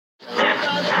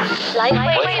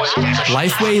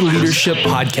Lifeway Leadership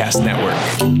Podcast Network.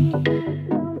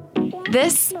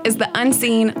 This is the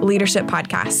Unseen Leadership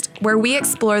Podcast, where we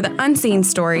explore the unseen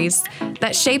stories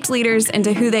that shaped leaders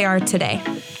into who they are today.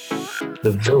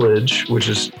 The Village, which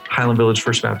is Highland Village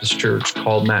First Baptist Church,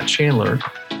 called Matt Chandler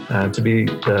to be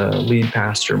the lead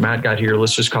pastor. Matt got here,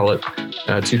 let's just call it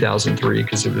 2003,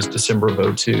 because it was December of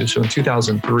 2002. So in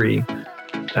 2003,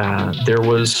 there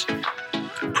was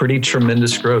pretty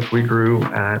tremendous growth. We grew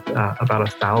at about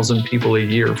 1,000 people a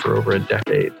year for over a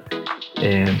decade.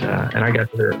 And I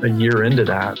got there a year into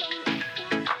that.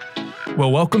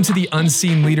 Well, welcome to the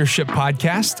Unseen Leadership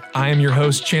Podcast. I am your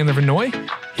host, Chandler Vanoy,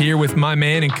 here with my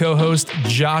man and co-host,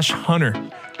 Josh Hunter.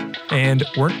 And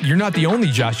you're not the only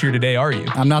Josh here today, are you?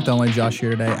 I'm not the only Josh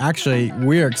here today. Actually,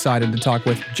 we're excited to talk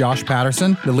with Josh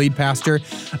Patterson, the lead pastor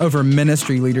over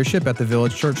ministry leadership at the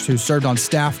Village Church, who served on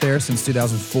staff there since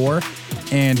 2004.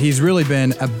 And he's really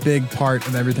been a big part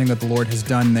of everything that the Lord has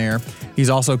done there. He's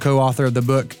also co-author of the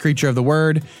book, Creature of the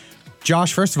Word.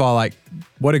 Josh, first of all,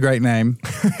 what a great name.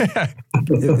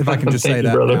 If I can just say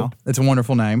that now. It's a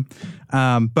wonderful name.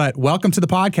 But welcome to the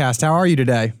podcast. How are you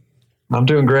today? I'm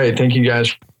doing great. Thank you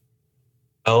guys.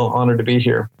 Honored to be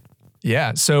here.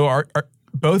 Yeah. So are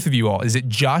both of you all, is it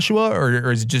Joshua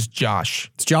or is it just Josh?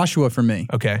 It's Joshua for me.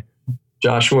 Okay.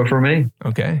 Joshua for me.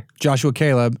 Okay. Joshua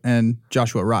Caleb and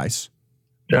Joshua Rice.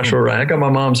 Joshua Rice. I got my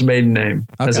mom's maiden name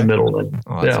as a middle name.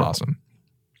 Oh, that's awesome.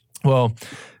 Well,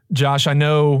 Josh, I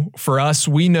know for us,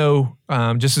 we know,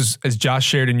 just as Josh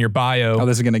shared in your bio. Oh,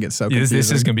 this is going to get so confusing.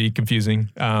 This is going to be confusing.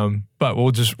 But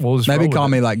we'll just maybe call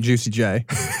me like Juicy J.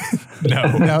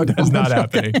 No, it's not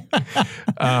happening.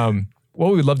 What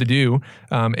we would love to do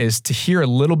is to hear a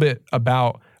little bit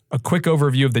about a quick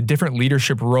overview of the different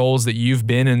leadership roles that you've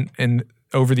been in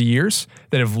over the years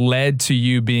that have led to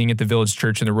you being at the Village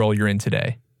Church and the role you're in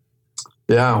today.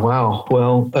 Yeah, wow.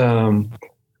 Well,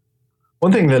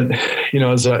 one thing that,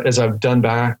 as I've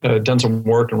done some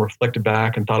work and reflected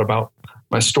back and thought about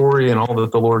my story and all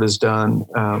that the Lord has done,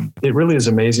 it really is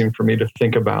amazing for me to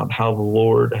think about how the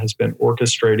Lord has been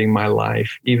orchestrating my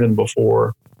life even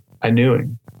before I knew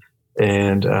Him.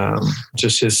 And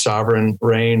just His sovereign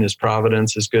reign, His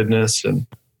providence, His goodness. And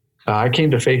I came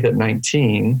to faith at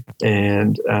 19,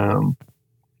 and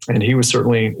He was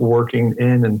certainly working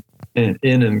in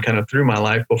and kind of through my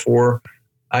life before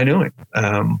I knew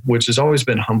Him, which has always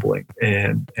been humbling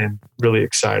and really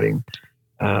exciting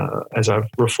as I've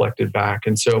reflected back.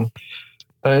 And so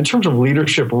in terms of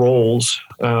leadership roles,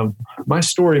 my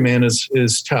story, man,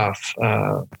 is tough.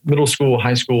 Middle school,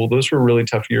 high school, those were really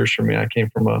tough years for me. I came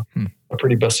from a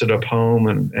pretty busted up home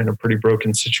and a pretty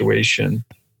broken situation.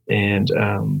 And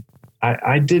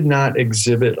I did not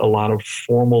exhibit a lot of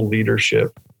formal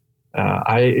leadership.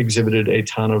 I exhibited a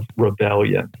ton of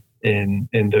rebellion in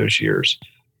those years.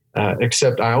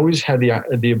 Except I always had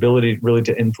the ability really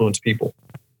to influence people.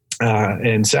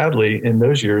 And sadly, in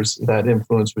those years, that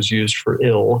influence was used for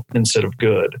ill instead of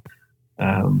good.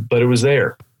 But it was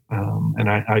there. And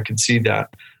I could see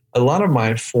that. A lot of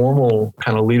my formal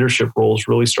kind of leadership roles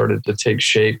really started to take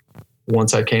shape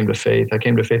once I came to faith. I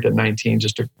came to faith at 19,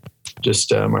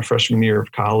 just my freshman year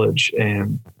of college.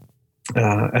 And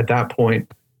at that point,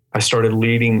 I started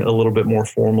leading a little bit more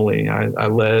formally. I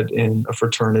led in a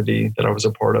fraternity that I was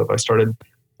a part of. I started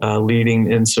leading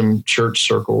in some church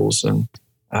circles. And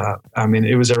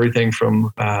it was everything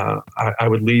from I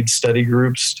would lead study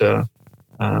groups to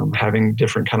having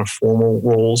different kind of formal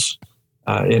roles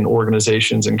in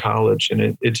organizations in college.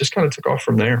 And it just kind of took off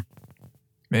from there.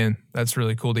 Man, that's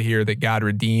really cool to hear that God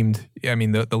redeemed.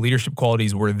 The leadership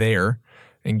qualities were there,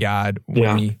 and God,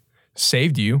 when He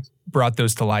saved you, brought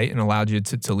those to light and allowed you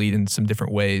to lead in some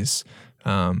different ways.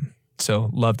 So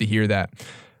love to hear that.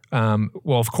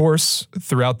 Well, of course,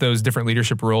 throughout those different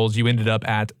leadership roles, you ended up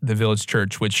at the Village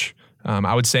Church, which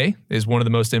I would say is one of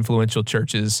the most influential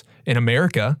churches in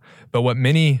America. But what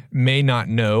many may not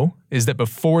know is that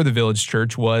before the Village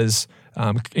Church was,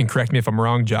 and correct me if I'm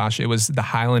wrong, Josh, it was the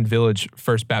Highland Village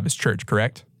First Baptist Church,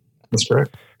 correct? That's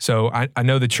correct. So I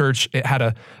know the church, it had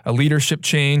a leadership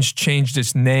change, changed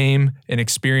its name, and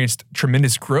experienced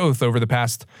tremendous growth over the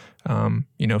past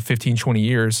 15, 20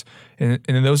 years. And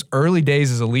in those early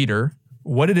days as a leader,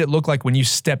 what did it look like when you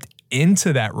stepped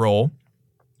into that role?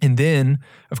 And then,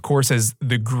 of course, as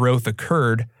the growth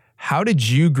occurred, how did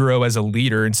you grow as a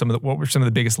leader, and what were some of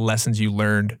the biggest lessons you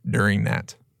learned during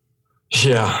that?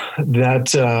 Yeah,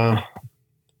 that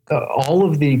all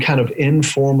of the kind of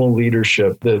informal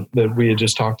leadership that we had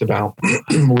just talked about,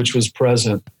 which was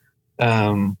present,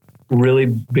 really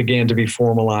began to be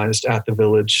formalized at the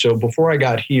Village. So before I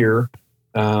got here,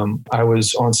 I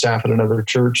was on staff at another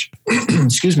church,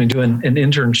 excuse me, doing an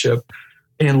internship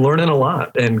and learning a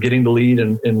lot and getting to lead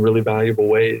in really valuable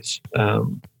ways.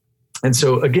 And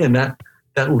so again, that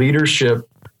leadership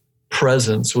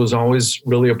presence was always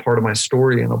really a part of my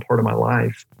story and a part of my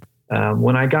life.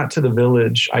 When I got to the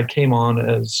Village, I came on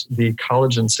as the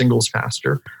college and singles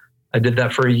pastor. I did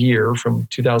that for a year from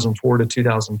 2004 to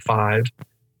 2005.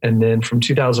 And then from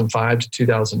 2005 to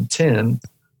 2010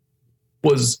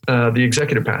 was the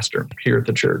executive pastor here at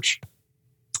the church.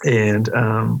 And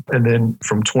then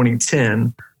from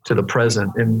 2010 to the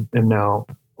present, and now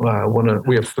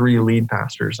we have 3 lead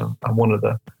pastors. I'm one of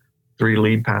the 3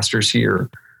 lead pastors here.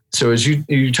 So as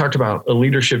you talked about a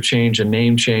leadership change, a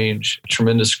name change,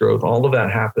 tremendous growth, all of that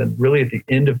happened really at the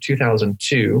end of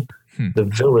 2002. The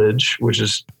Village, which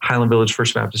is Highland Village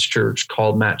First Baptist Church,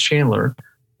 called Matt Chandler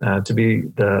to be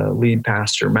the lead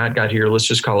pastor. Matt got here, let's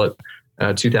just call it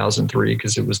 2003,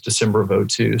 because it was December of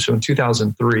 2002. So in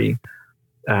 2003,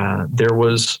 there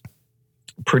was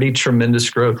pretty tremendous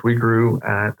growth. We grew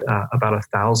at about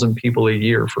 1,000 people a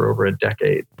year for over a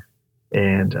decade.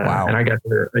 And wow. And I got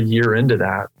there a year into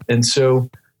that. And so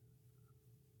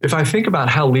if I think about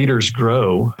how leaders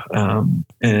grow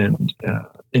in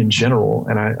general,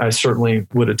 and I certainly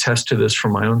would attest to this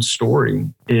from my own story,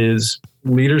 is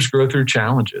leaders grow through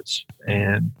challenges.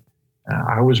 And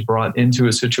I was brought into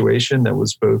a situation that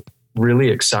was both really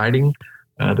exciting.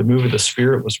 The move of the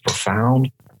Spirit was profound.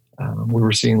 We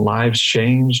were seeing lives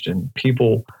changed and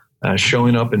people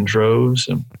showing up in droves,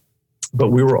 but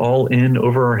we were all in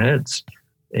over our heads.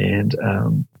 And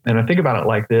I think about it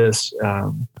like this.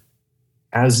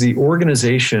 As the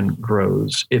organization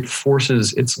grows, it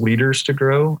forces its leaders to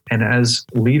grow. And as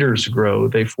leaders grow,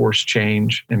 they force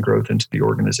change and growth into the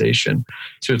organization.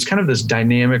 So it's kind of this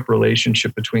dynamic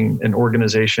relationship between an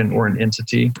organization or an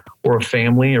entity or a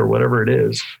family or whatever it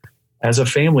is. As a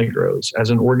family grows, as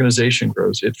an organization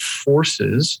grows, it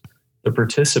forces the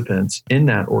participants in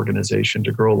that organization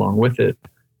to grow along with it.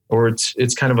 Or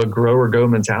it's kind of a grow or go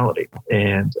mentality.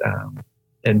 And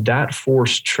that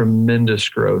forced tremendous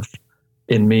growth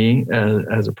in me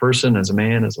as a person, as a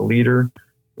man, as a leader.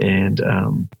 And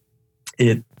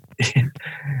I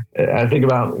think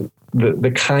about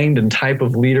the kind and type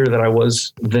of leader that I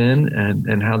was then,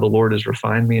 and how the Lord has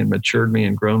refined me and matured me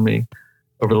and grown me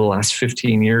over the last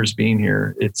 15 years being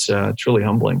here. It's really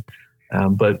humbling.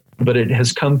 But it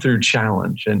has come through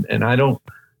challenge, and I don't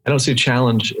see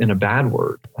challenge in a bad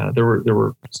word. There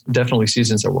were definitely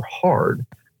seasons that were hard,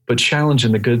 but challenge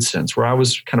in the good sense, where I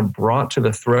was kind of brought to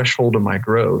the threshold of my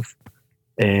growth,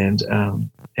 and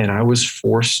I was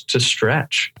forced to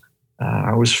stretch.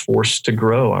 I was forced to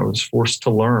grow. I was forced to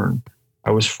learn.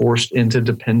 I was forced into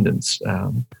dependence.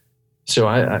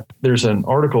 So there's an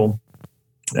article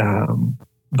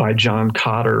by John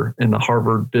Cotter in the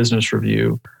Harvard Business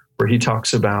Review where he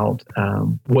talks about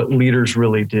what leaders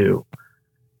really do.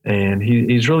 And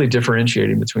he's really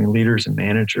differentiating between leaders and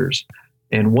managers.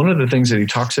 And one of the things that he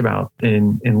talks about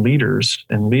in leaders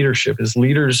and leadership is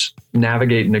leaders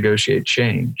navigate and negotiate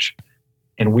change.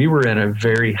 And we were in a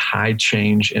very high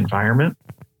change environment,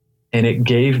 and it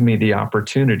gave me the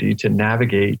opportunity to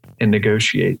navigate and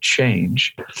negotiate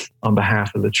change on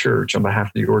behalf of the church, on behalf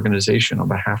of the organization, on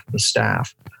behalf of the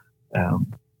staff.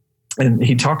 And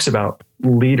he talks about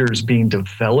leaders being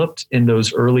developed in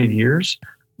those early years.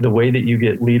 The way that you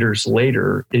get leaders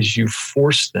later is you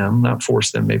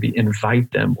maybe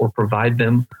invite them or provide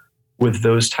them with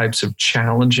those types of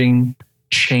challenging,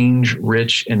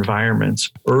 change-rich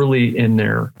environments early in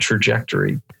their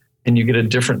trajectory. And you get a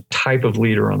different type of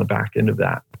leader on the back end of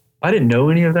that. I didn't know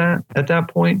any of that at that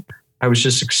point. I was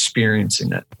just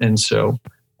experiencing it. And so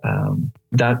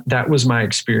that was my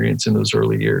experience in those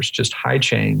early years, just high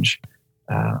change,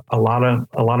 a lot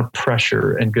of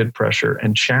pressure and good pressure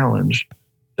and challenge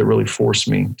that really forced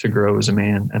me to grow as a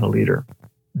man and a leader.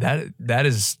 That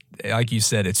is, like you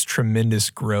said, it's tremendous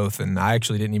growth. And I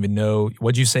actually didn't even know,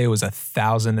 what'd you say it was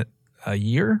 1,000 a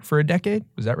year for a decade?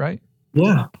 Was that right?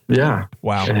 Yeah.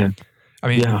 Wow. I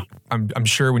mean, yeah. I'm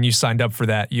sure when you signed up for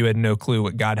that, you had no clue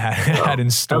what God had in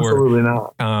store. Absolutely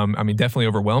not. I mean, definitely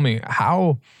overwhelming.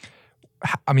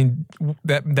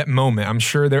 That moment, I'm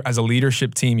sure there, as a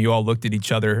leadership team, you all looked at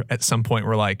each other at some point and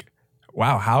were like,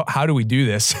 wow, how do we do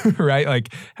this? Right?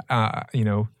 Like,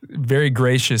 very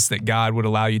gracious that God would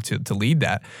allow you to lead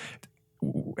that.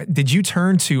 Did you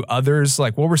turn to others?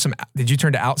 Like, did you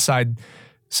turn to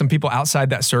some people outside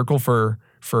that circle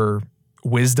for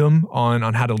wisdom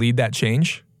on how to lead that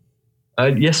change?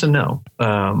 Yes and no.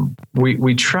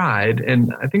 We tried,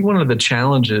 and I think one of the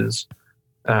challenges,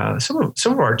 some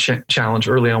of our challenge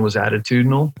early on was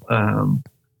attitudinal.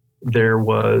 There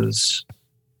was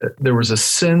there was a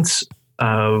sense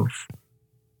of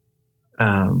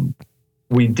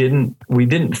we didn't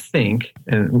think,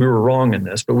 and we were wrong in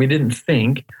this, but we didn't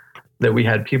think that we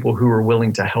had people who were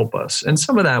willing to help us. And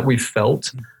some of that we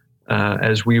felt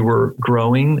as we were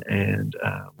growing, and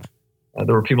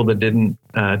there were people that didn't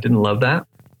love that.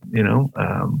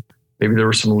 Maybe there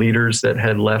were some leaders that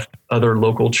had left other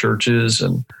local churches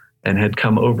and had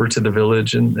come over to the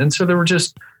village, and so there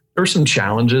were some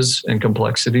challenges and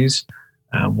complexities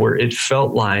where it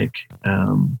felt like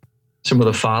some of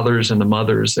the fathers and the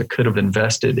mothers that could have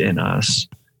invested in us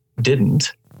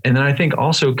didn't. And then I think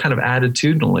also kind of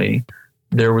attitudinally,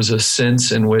 there was a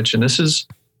sense in which, and this is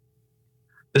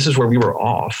where we were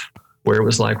off, where it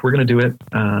was like, we're going to do it,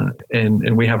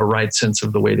 and we have a right sense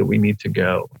of the way that we need to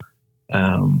go.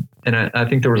 And I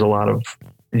think there was a lot of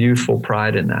youthful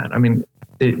pride in that. I mean,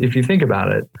 if you think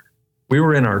about it, we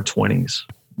were in our 20s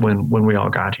when we all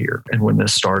got here and when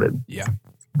this started. Yeah.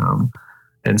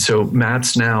 And so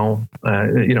Matt's now,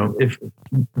 if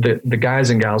the guys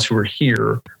and gals who were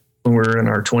here when we were in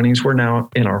our 20s, we're now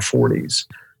in our 40s.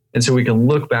 And so we can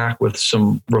look back with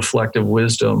some reflective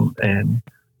wisdom and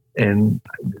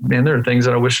man, there are things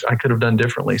that I wish I could have done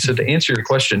differently. So to answer your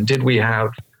question, did we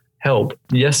have help?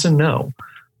 Yes and no.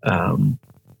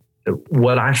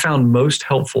 What I found most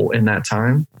helpful in that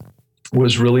time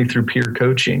was really through peer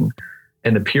coaching.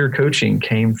 And the peer coaching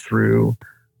came through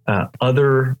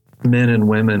other men and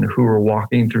women who were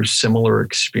walking through similar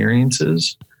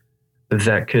experiences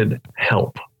that could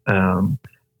help.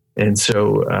 And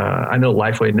so I know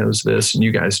Lifeway knows this, and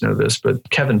you guys know this, but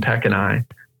Kevin Peck and I,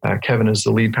 Kevin is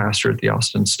the lead pastor at the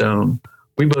Austin Stone.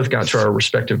 We both got to our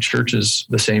respective churches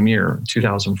the same year,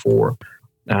 2004.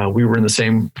 We were in the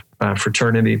same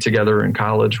fraternity together in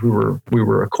college. We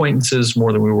were acquaintances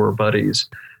more than we were buddies.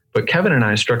 But Kevin and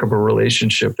I struck up a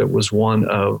relationship that was one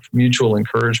of mutual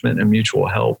encouragement and mutual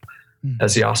help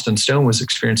as the Austin Stone was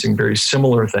experiencing very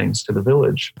similar things to the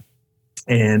village.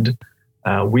 And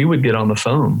we would get on the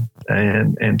phone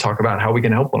and talk about how we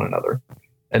can help one another.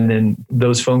 And then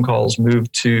those phone calls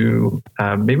moved to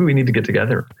maybe we need to get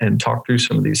together and talk through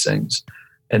some of these things.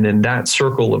 And then that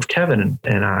circle of Kevin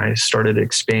and I started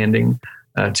expanding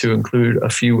to include a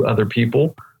few other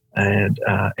people. And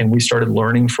we started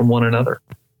learning from one another.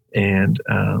 And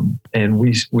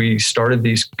we started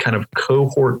these kind of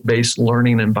cohort-based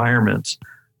learning environments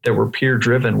that were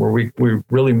peer-driven, where we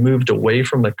really moved away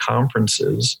from the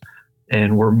conferences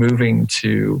and we're moving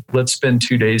to, let's spend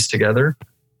 2 days together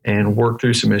and work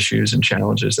through some issues and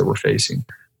challenges that we're facing.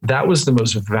 That was the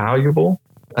most valuable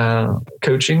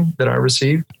coaching that I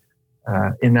received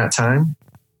in that time.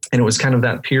 And it was kind of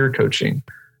that peer coaching.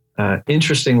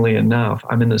 Interestingly enough,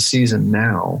 I'm in a season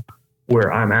now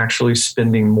where I'm actually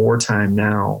spending more time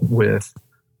now with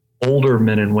older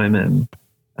men and women.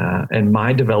 And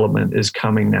my development is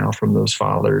coming now from those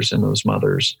fathers and those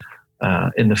mothers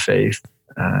in the faith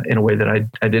in a way that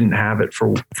I didn't have it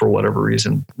for whatever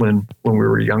reason when we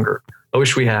were younger. I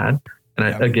wish we had. And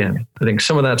I think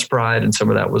some of that's pride and some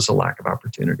of that was a lack of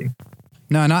opportunity.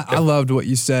 No, and I loved what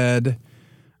you said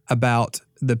about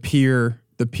the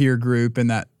peer group and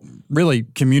that really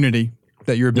community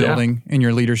that you're building in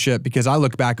your leadership, because I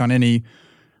look back on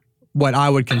what I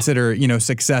would consider,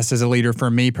 success as a leader for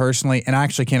me personally, and I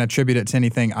actually can't attribute it to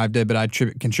anything I did, but I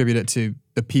contribute it to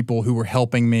the people who were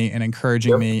helping me and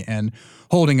encouraging me and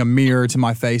holding a mirror to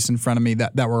my face in front of me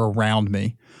that were around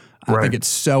me. Right. I think it's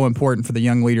so important for the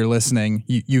young leader listening.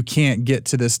 You can't get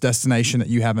to this destination that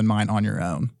you have in mind on your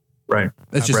own. Right.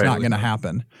 It's just not going to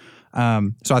happen.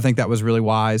 So I think that was really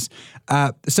wise.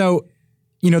 So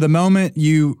the moment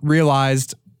you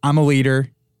realized I'm a leader,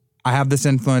 I have this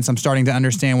influence, I'm starting to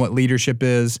understand what leadership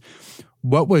is,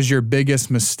 what was your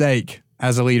biggest mistake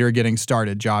as a leader getting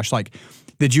started, Josh? Like,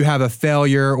 did you have a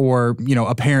failure or,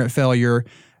 a parent failure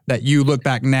that you look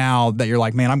back now that you're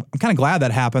like, man, I'm kind of glad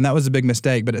that happened. That was a big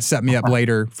mistake, but it set me up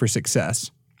later for success?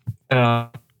 Oh,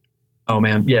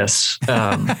 man, yes.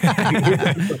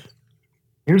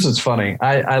 Here's what's funny.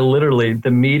 I literally,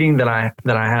 the meeting that I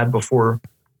had before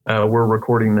we're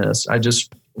recording this, I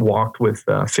just walked with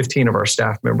 15 of our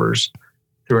staff members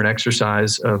through an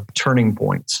exercise of turning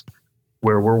points,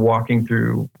 where we're walking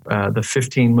through the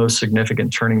 15 most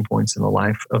significant turning points in the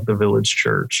life of the Village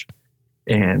Church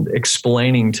and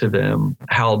explaining to them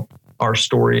how our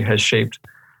story has shaped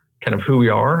kind of who we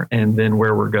are and then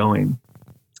where we're going.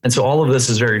 And so all of this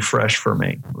is very fresh for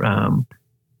me.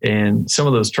 And some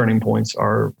of those turning points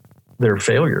they're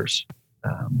failures.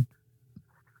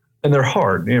 And they're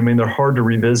hard. I mean, they're hard to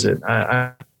revisit.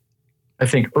 I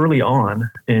think early on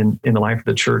in the life of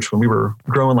the church, when we were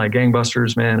growing like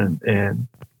gangbusters, man, and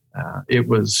It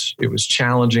was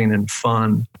challenging and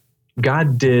fun.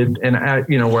 God did, and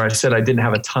where I said I didn't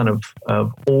have a ton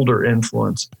of older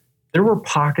influence, there were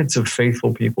pockets of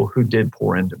faithful people who did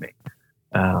pour into me.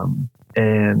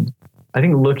 And I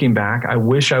think looking back, I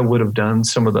wish I would have done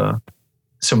some of the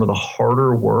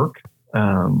harder work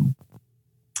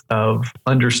of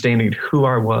understanding who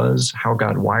I was, how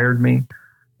God wired me,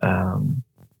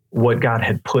 what God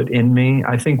had put in me.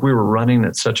 I think we were running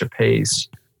at such a pace.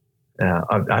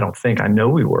 I know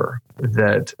we were,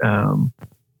 that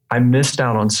I missed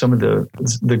out on some of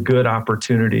the good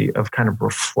opportunity of kind of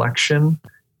reflection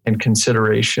and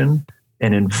consideration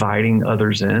and inviting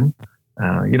others in.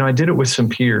 I did it with some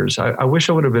peers. I wish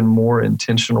I would have been more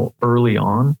intentional early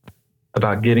on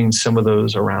about getting some of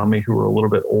those around me who were a little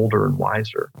bit older and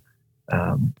wiser.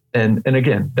 And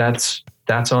again, that's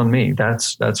on me.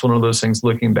 That's one of those things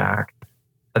looking back.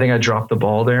 I think I dropped the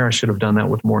ball there. I should have done that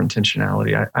with more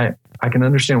intentionality. I can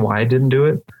understand why I didn't do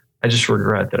it. I just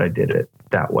regret that I did it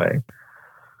that way.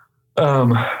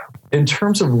 In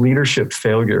terms of leadership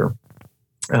failure,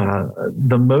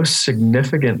 the most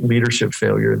significant leadership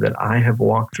failure that I have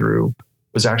walked through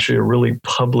was actually a really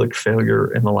public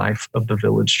failure in the life of the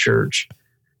Village Church.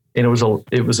 And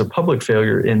it was a public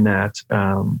failure in that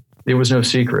it was no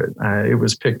secret. It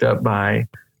was picked up by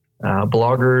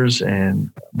bloggers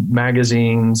and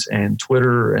magazines and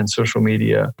Twitter and social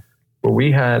media, where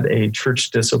we had a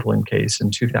church discipline case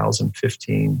in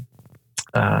 2015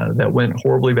 that went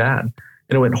horribly bad.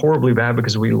 And it went horribly bad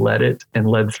because we led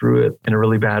through it in a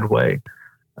really bad way.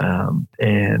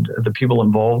 And the people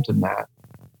involved in that,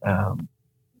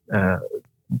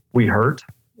 we hurt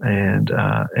and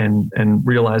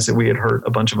realized that we had hurt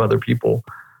a bunch of other people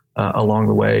along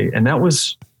the way. And that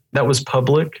was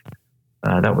public.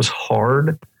 That was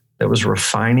hard. That was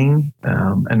refining.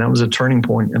 And that was a turning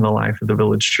point in the life of the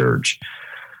Village Church.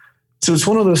 So it's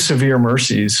one of those severe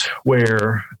mercies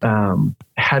where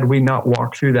had we not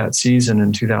walked through that season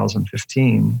in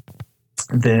 2015,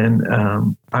 then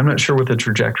I'm not sure what the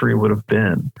trajectory would have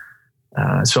been.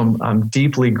 So I'm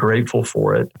deeply grateful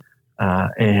for it.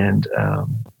 And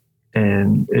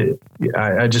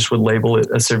I just would label it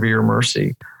a severe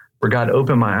mercy, where God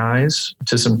opened my eyes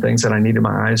to some things that I needed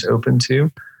my eyes open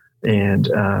to, and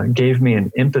gave me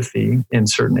an empathy in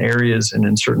certain areas and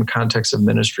in certain contexts of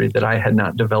ministry that I had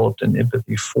not developed an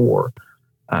empathy for.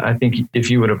 I think if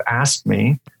you would have asked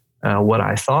me what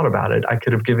I thought about it, I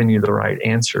could have given you the right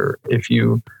answer.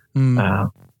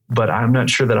 But I'm not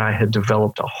sure that I had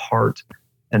developed a heart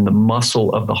and the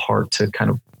muscle of the heart to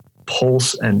kind of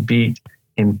pulse and beat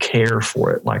and care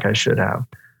for it like I should have.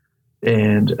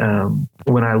 And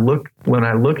when I look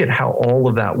at how all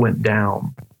of that went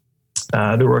down,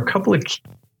 there were a couple of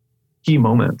key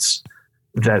moments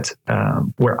that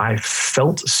where I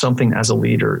felt something as a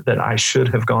leader that I should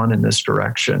have gone in this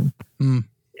direction.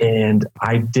 And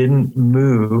I didn't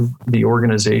move the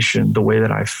organization the way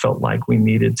that I felt like we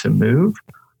needed to move.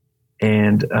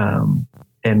 And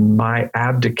my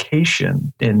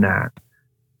abdication in that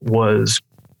was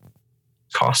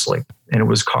costly, and it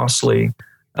was costly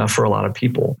for a lot of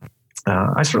people.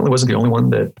 I certainly wasn't the only one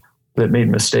that made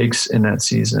mistakes in that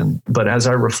season. But as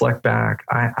I reflect back,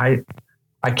 I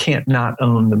can't not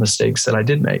own the mistakes that I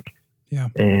did make. Yeah.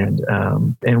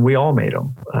 And we all made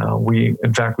them. We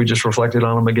just reflected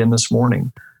on them again this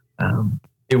morning.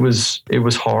 It was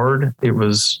hard. It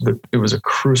was a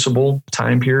crucible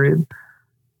time period.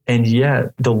 And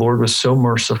yet the Lord was so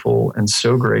merciful and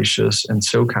so gracious and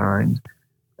so kind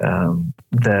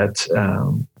that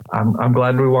I'm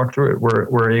glad we walked through it.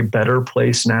 We're a better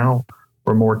place now.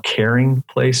 We're a more caring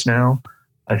place now.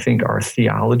 I think our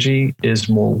theology is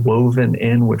more woven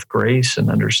in with grace and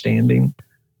understanding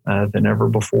than ever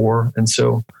before. And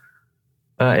so,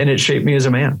 and it shaped me as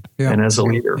a man and as a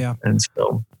leader. Yeah. And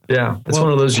so, it's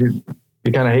one of those you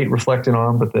kind of hate reflecting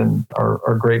on, but then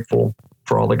are grateful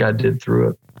for all that God did through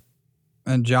it.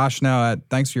 And Josh, now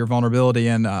thanks for your vulnerability,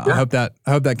 and I hope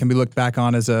that can be looked back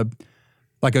on as a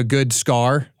good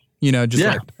scar.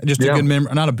 Just a good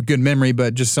memory, not a good memory,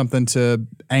 but just something to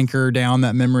anchor down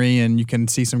that memory, and you can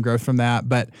see some growth from that.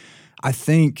 But I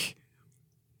think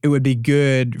it would be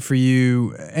good for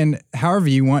you, and however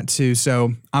you want to.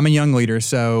 So I'm a young leader, or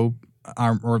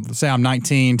say I'm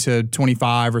 19 to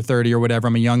 25 or 30 or whatever.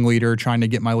 I'm a young leader trying to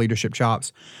get my leadership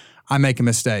chops. I make a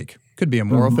mistake. Could be a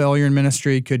moral failure in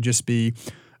ministry. Could just be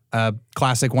a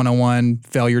classic 101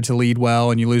 failure to lead well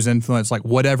and you lose influence, like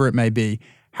whatever it may be.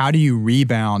 How do you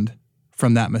rebound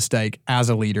from that mistake as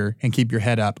a leader and keep your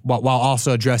head up while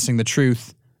also addressing the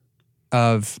truth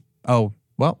of,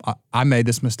 I made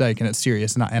this mistake and it's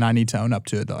serious and I need to own up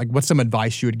to it? Like, what's some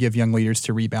advice you would give young leaders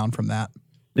to rebound from that?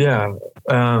 Yeah.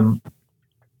 I'm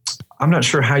not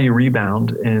sure how you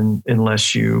rebound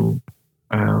unless you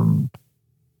own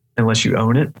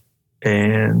it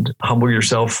and humble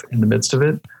yourself in the midst of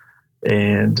it,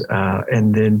 and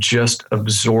then just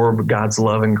absorb God's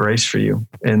love and grace for you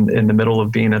in the middle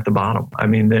of being at the bottom. I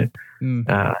mean,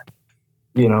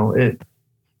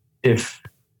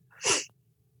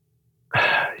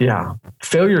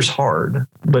 failure's hard,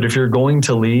 but if you're going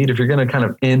to lead, if you're going to kind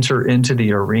of enter into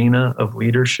the arena of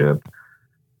leadership,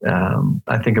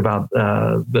 I think about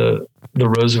the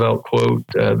Roosevelt quote,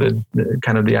 the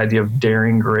kind of the idea of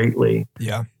daring greatly.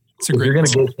 Yeah, it's a great.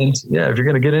 If you're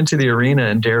going to get into the arena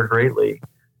and dare greatly,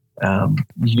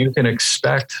 you can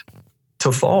expect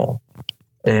to fall.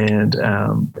 And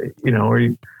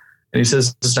he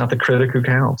says it's not the critic who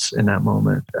counts in that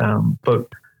moment, but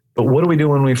what do we do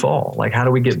when we fall? Like, how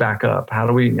do we get back up? How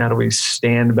do we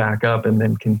stand back up and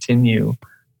then continue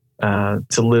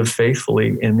to live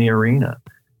faithfully in the arena?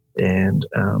 And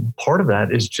part of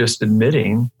that is just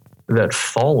admitting that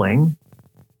falling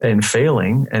and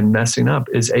failing and messing up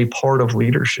is a part of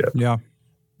leadership. Yeah.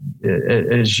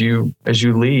 As you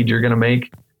lead, you're going to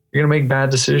make bad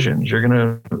decisions. You're going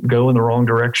to go in the wrong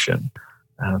direction.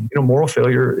 Moral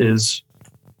failure is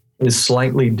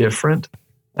slightly different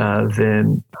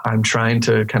than I'm trying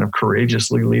to kind of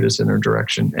courageously lead us in a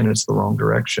direction and it's the wrong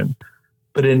direction.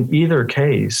 But in either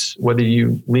case, whether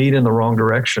you lead in the wrong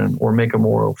direction or make a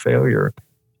moral failure,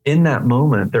 in that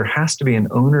moment, there has to be an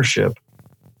ownership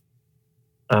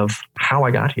of how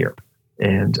I got here.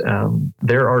 And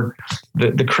there are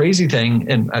the crazy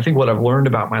thing, and I think what I've learned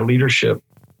about my leadership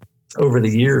over the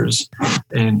years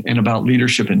and about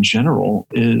leadership in general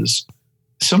is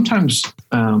sometimes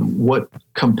what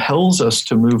compels us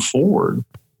to move forward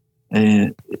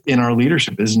in our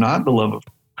leadership is not the love of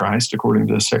Christ, according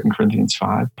to 2 Corinthians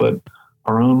 5, but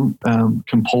our own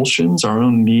compulsions, our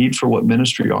own need for what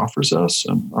ministry offers us,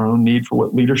 and our own need for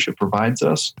what leadership provides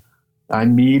us. I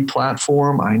need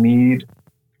platform. I need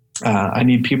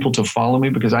people to follow me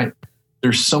because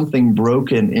there's something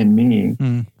broken in me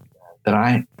that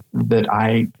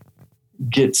I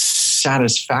get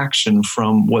satisfaction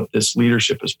from what this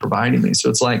leadership is providing me. So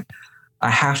it's like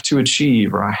I have to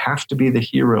achieve, or I have to be the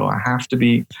hero. I have to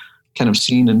be kind of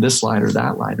seen in this light or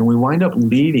that light. And we wind up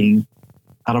leading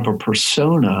out of a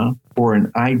persona or an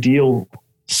ideal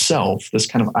self, this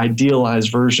kind of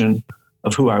idealized version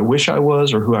of who I wish I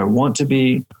was or who I want to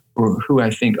be or who I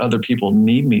think other people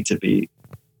need me to be.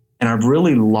 And I've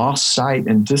really lost sight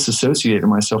and disassociated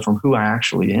myself from who I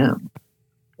actually am.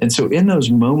 And so in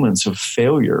those moments of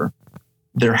failure,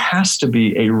 there has to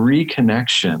be a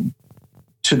reconnection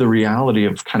to the reality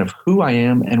of kind of who I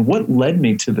am and what led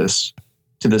me to this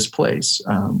place.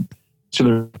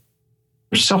 So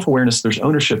there's self-awareness, there's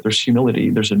ownership, there's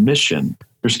humility, there's admission,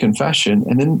 there's confession,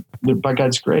 and then by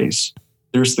God's grace,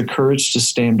 there's the courage to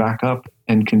stand back up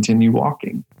and continue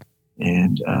walking.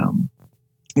 And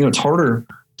it's harder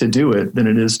to do it than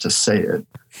it is to say it.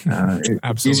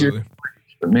 It's easier,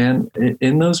 but man,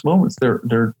 in those moments,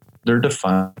 they're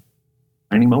defining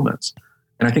moments.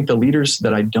 And I think the leaders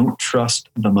that I don't trust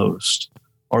the most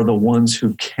are the ones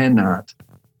who cannot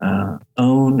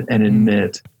own and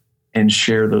admit and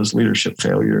share those leadership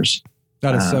failures.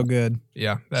 That is so good.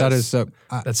 Yeah.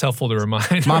 That's helpful to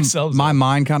remind ourselves. My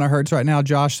mind kind of hurts right now,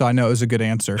 Josh, so I know it was a good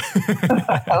answer.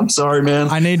 I'm sorry, man.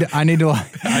 I need to I need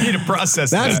to process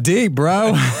that. That's deep,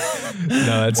 bro.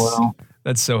 No,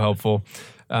 that's so helpful.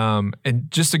 And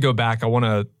just to go back,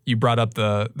 you brought up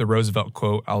the Roosevelt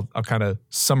quote. I'll kind of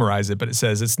summarize it, but it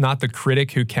says, "It's not the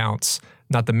critic who counts,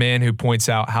 not the man who points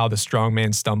out how the strong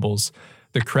man stumbles.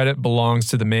 The credit belongs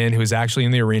to the man who is actually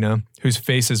in the arena, whose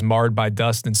face is marred by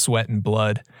dust and sweat and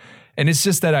blood." And it's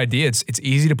just that idea. It's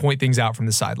easy to point things out from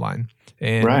the sideline.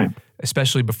 And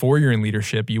especially before you're in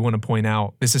leadership, you want to point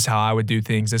out, this is how I would do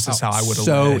things. This is how I would have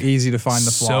So easy to find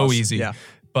the flaws. So easy. Yeah.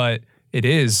 But it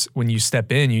is, when you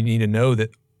step in, you need to know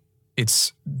that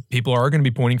people are going to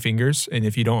be pointing fingers. And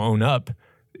if you don't own up,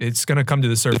 it's going to come to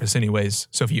the surface anyways.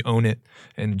 So if you own it,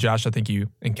 and Josh, I think you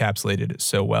encapsulated it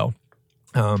so well.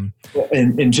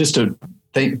 And just to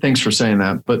thanks for saying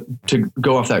that, but to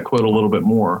go off that quote a little bit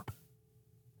more,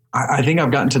 I think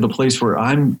I've gotten to the place where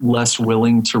I'm less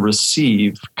willing to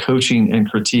receive coaching and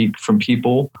critique from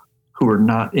people who are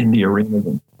not in the arena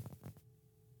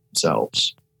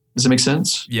themselves. Does that make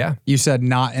sense? Yeah. You said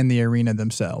not in the arena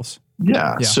themselves.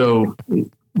 Yeah. So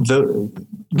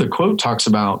the quote talks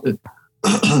about it.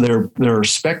 There are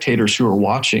spectators who are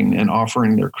watching and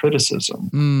offering their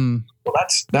criticism. Well,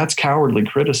 that's cowardly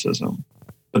criticism.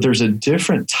 But there's a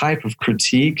different type of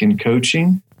critique and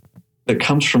coaching that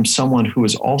comes from someone who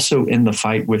is also in the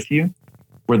fight with you,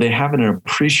 where they have an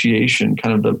appreciation,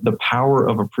 kind of the power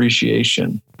of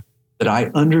appreciation, that I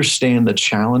understand the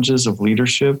challenges of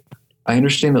leadership. I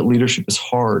understand that leadership is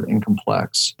hard and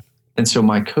complex. And so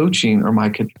my coaching or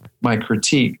my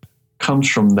critique comes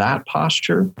from that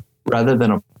posture rather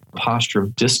than a posture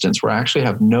of distance where I actually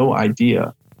have no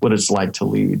idea what it's like to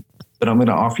lead. But I'm going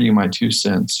to offer you my 2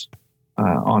 cents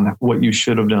on what you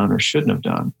should have done or shouldn't have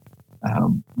done.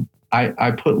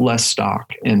 I put less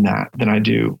stock in that than I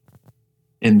do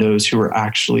in those who are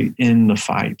actually in the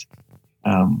fight.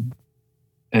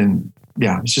 And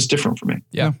yeah, it's just different for me.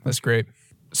 Yeah, that's great.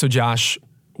 So Josh,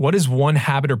 what is one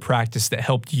habit or practice that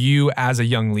helped you as a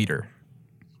young leader?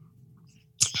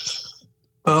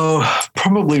 Oh,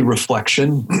 probably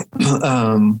reflection.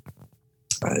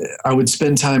 I would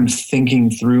spend time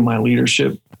thinking through my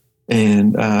leadership,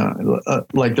 and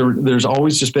there's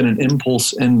always just been an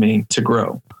impulse in me to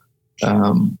grow,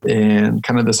 and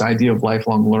kind of this idea of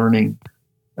lifelong learning,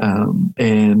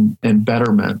 and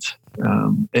betterment.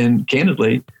 And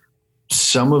candidly,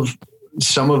 some of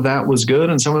that was good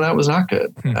and some of that was not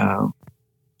good.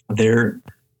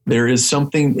 There is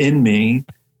something in me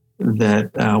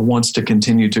that wants to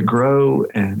continue to grow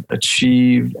and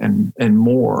achieve and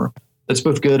more. That's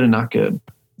both good and not good.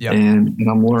 Yep. And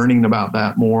I'm learning about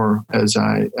that more as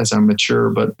I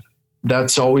mature, but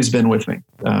that's always been with me.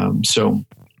 So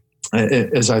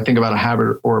as I think about a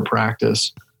habit or a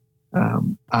practice,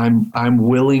 I'm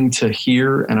willing to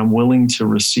hear and I'm willing to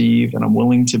receive and I'm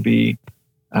willing to be,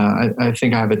 I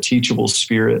think I have a teachable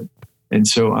spirit. And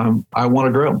so I want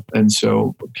to grow. And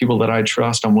so people that I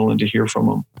trust, I'm willing to hear from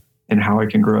them and how I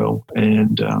can grow.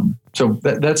 And so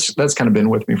that's kind of been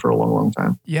with me for a long, long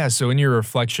time. Yeah. So in your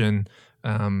reflection,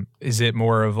 is it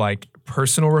more of like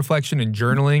personal reflection and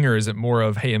journaling, or is it more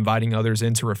of, hey, inviting others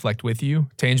in to reflect with you?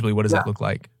 Tangibly, what does that look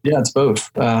like? Yeah, it's both.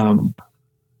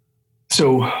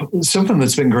 So something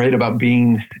that's been great about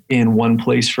being in one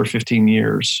place for 15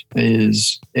 years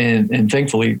is, and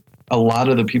thankfully, a lot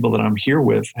of the people that I'm here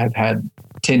with have had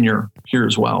tenure here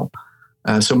as well.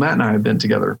 So Matt and I have been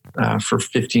together for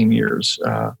 15 years.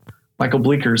 Michael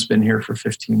Bleeker's been here for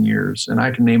 15 years. And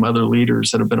I can name other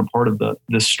leaders that have been a part of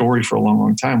this story for a long,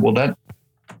 long time. Well,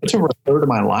 that's over a third of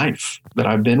my life that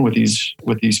I've been with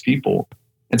these people.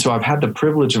 And so I've had the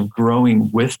privilege of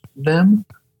growing with them.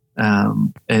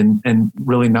 And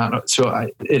really not, so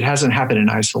it hasn't happened in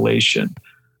isolation.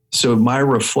 So my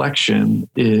reflection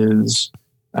is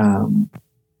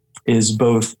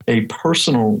both a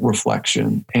personal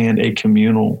reflection and a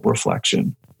communal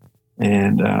reflection.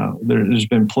 And there's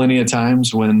been plenty of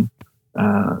times when,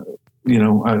 I've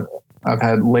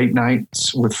had late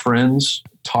nights with friends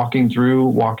talking through,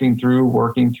 walking through,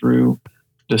 working through,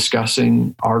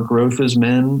 discussing our growth as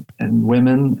men and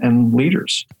women and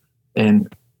leaders. And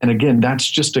again, that's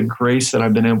just a grace that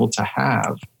I've been able to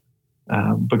have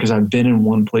because I've been in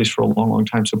one place for a long, long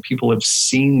time. So people have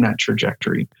seen that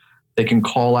trajectory. They can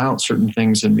call out certain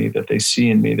things in me that they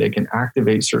see in me. They can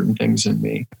activate certain things in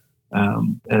me.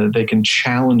 They can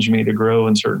challenge me to grow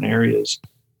in certain areas.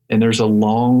 And there's a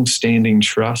long-standing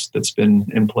trust that's been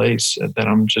in place that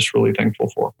I'm just really thankful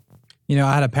for. You know,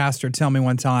 I had a pastor tell me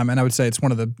one time, and I would say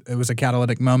it was a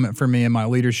catalytic moment for me in my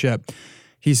leadership.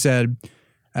 He said,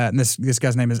 and this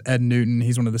guy's name is Ed Newton.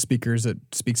 He's one of the speakers that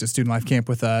speaks at Student Life Camp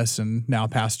with us and now a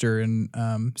pastor in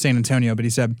San Antonio. But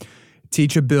he said,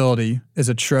 teachability is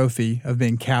a trophy of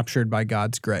being captured by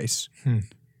God's grace. And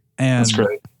that's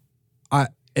great.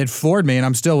 It floored me, and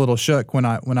I'm still a little shook when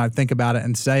I think about it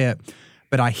and say it.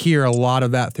 But I hear a lot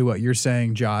of that through what you're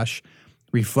saying, Josh.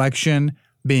 Reflection,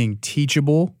 being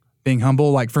teachable, being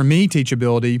humble. Like for me,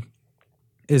 teachability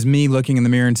is me looking in the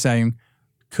mirror and saying,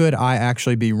 could I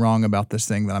actually be wrong about this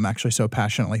thing that I'm actually so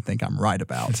passionately think I'm right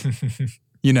about?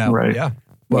 Right. Yeah.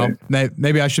 Well,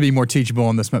 maybe I should be more teachable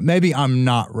in this. Maybe I'm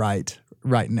not right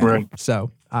now. Right.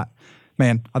 So, I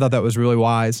thought that was really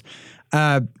wise.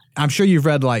 I'm sure you've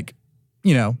read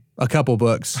a couple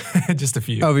books. Just a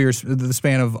few. Over the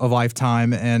span of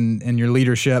lifetime and your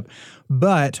leadership.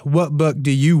 But what book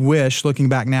do you wish, looking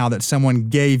back now, that someone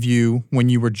gave you when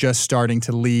you were just starting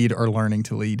to lead or learning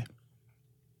to lead?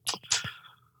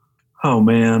 Oh,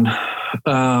 man.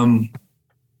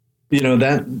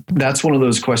 That's one of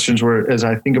those questions where, as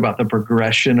I think about the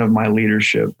progression of my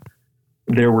leadership,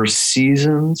 there were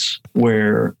seasons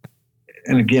where,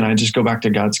 and again, I just go back to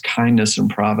God's kindness and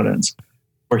providence,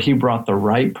 where he brought the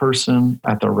right person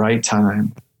at the right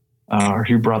time, or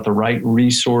he brought the right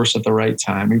resource at the right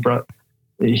time.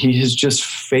 He has just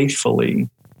faithfully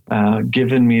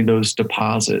given me those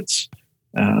deposits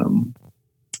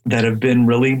that have been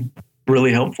really,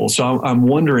 really helpful. So I'm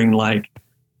wondering, like,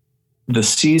 the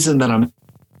season that I'm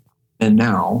in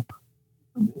now,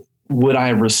 would I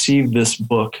have received this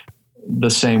book the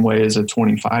same way as a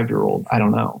 25-year-old? I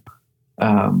don't know.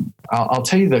 I'll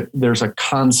tell you that there's a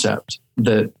concept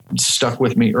that stuck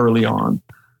with me early on.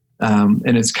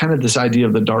 And it's kind of this idea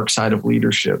of the dark side of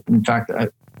leadership. In fact,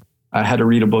 I had to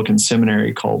read a book in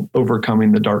seminary called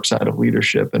Overcoming the Dark Side of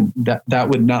Leadership. And that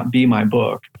would not be my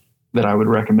book that I would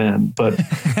recommend. But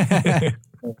the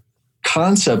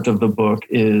concept of the book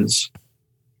is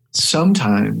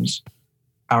sometimes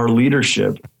our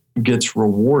leadership gets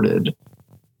rewarded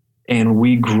and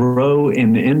we grow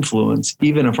in influence,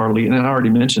 even if and I already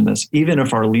mentioned this, even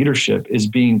if our leadership is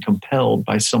being compelled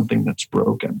by something that's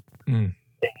broken. Mm.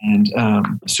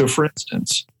 And so, for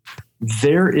instance,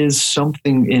 there is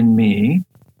something in me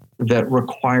that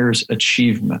requires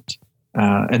achievement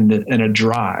and a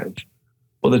drive.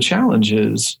 Well, the challenge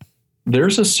is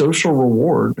there's a social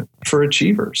reward for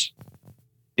achievers.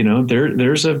 You know,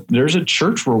 there's a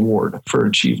church reward for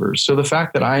achievers. So the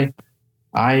fact that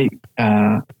I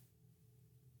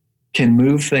can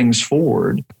move things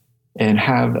forward and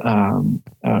have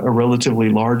a relatively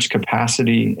large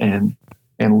capacity and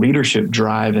leadership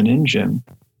drive and engine,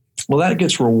 well, that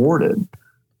gets rewarded.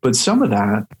 But some of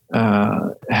that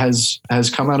has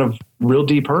come out of real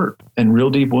deep hurt and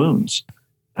real deep wounds.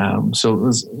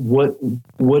 So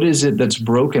what is it that's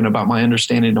broken about my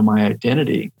understanding of my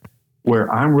identity,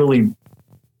 where I really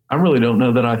don't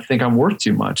know that I think I'm worth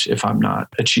too much if I'm not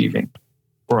achieving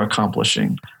or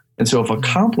accomplishing. And so if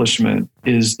accomplishment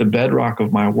is the bedrock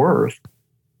of my worth,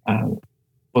 well,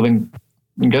 then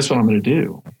guess what I'm going to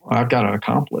do? I've got to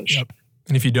accomplish. Yep.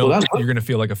 And if you don't, you're going to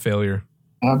feel like a failure.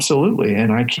 Absolutely.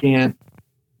 And I can't,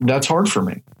 that's hard for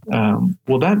me.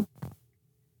 Well, that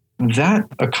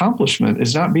accomplishment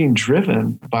is not being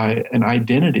driven by an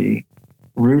identity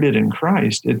rooted in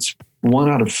Christ. It's one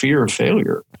out of fear of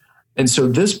failure. And so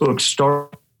this book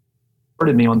started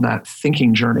me on that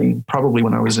thinking journey, probably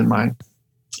when I was in my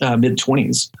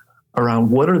mid-20s, around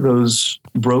what are those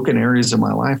broken areas of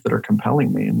my life that are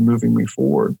compelling me and moving me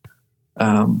forward.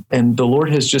 And the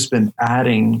Lord has just been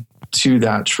adding to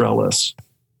that trellis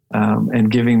and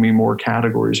giving me more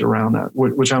categories around that,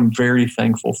 which I'm very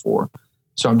thankful for.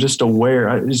 So I'm just aware.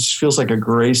 It just feels like a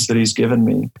grace that He's given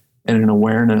me and an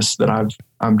awareness that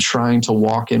I'm trying to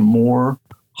walk in more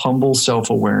humble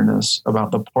self-awareness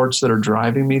about the parts that are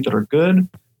driving me that are good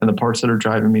and the parts that are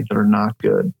driving me that are not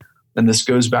good. And this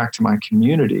goes back to my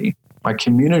community. My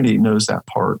community knows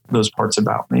those parts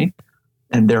about me,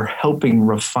 and they're helping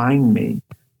refine me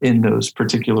in those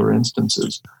particular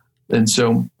instances. And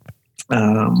so,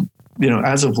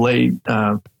 as of late,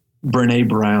 Brené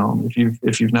Brown,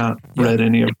 if you've not read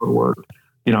any of her work,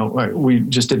 we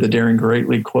just did the Daring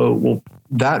Greatly quote. Well,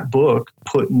 that book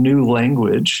put new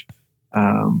language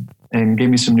and gave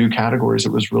me some new categories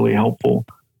that was really helpful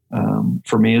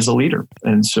for me as a leader.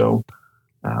 And so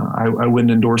I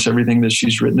wouldn't endorse everything that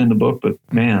she's written in the book, but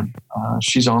man,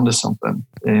 she's onto something.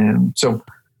 And so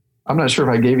I'm not sure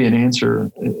if I gave you an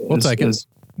answer. We'll take it.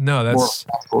 No,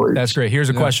 that's great. Here's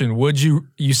a question.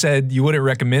 You said you wouldn't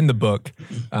recommend the book.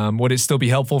 Would it still be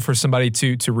helpful for somebody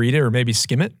to read it or maybe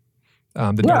skim it?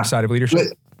 The Dark Side of Leadership?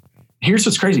 But here's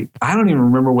what's crazy. I don't even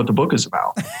remember what the book is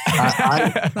about.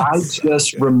 I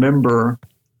just remember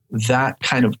that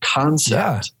kind of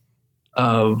concept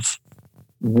of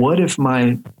what if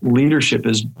my leadership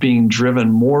is being driven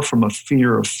more from a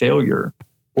fear of failure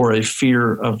or a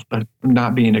fear of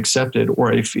not being accepted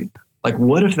or a fear. Like,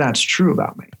 what if that's true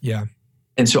about me? Yeah.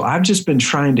 And so I've just been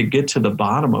trying to get to the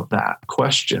bottom of that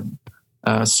question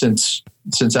since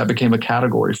that became a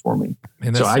category for me.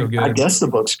 Man, that's so good. I guess the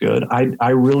book's good. I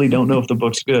really don't know if the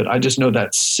book's good. I just know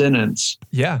that sentence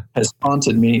has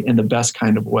haunted me in the best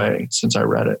kind of way since I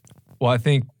read it. Well, I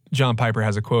think John Piper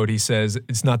has a quote. He says,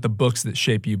 it's not the books that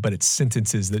shape you, but it's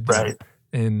sentences that do. Right.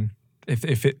 And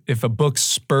if a book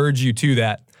spurred you to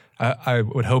that, I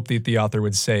would hope that the author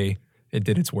would say it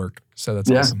did its work. So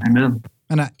that's awesome. Amen.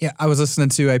 And I was listening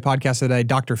to a podcast today.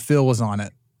 Dr. Phil was on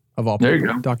it, of all people. There you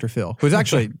go. Dr. Phil, who's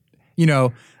actually, I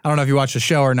don't know if you watch the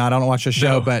show or not. I don't watch the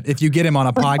show, but if you get him on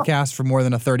a podcast for more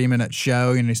than a 30-minute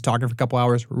show and he's talking for a couple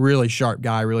hours, really sharp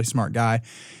guy, really smart guy.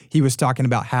 He was talking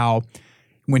about how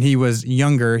when he was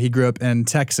younger, he grew up in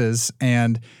Texas,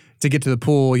 and to get to the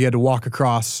pool, you had to walk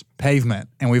across pavement.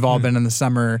 And we've all been in the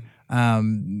summer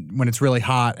when it's really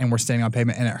hot and we're standing on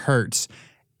pavement and it hurts.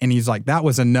 And he's like, that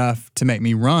was enough to make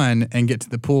me run and get to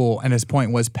the pool. And his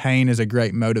point was pain is a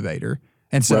great motivator.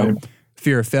 And so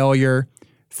fear of failure,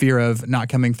 fear of not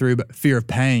coming through, but fear of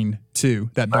pain too,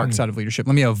 that dark side of leadership.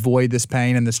 Let me avoid this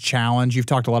pain and this challenge. You've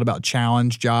talked a lot about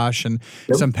challenge, Josh, and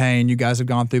some pain you guys have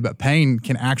gone through, but pain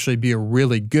can actually be a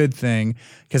really good thing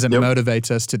because it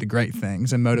motivates us to the great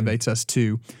things and motivates us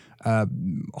to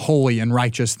holy and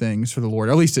righteous things for the Lord.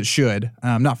 At least it should.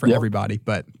 Not for everybody,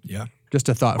 but just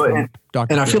a thought from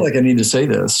Dr. And I feel like I need to say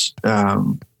this.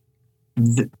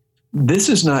 This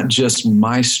is not just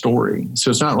my story.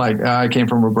 So it's not like I came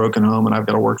from a broken home and I've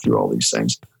got to work through all these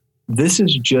things. This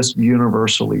is just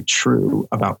universally true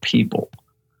about people,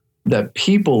 that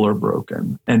people are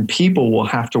broken and people will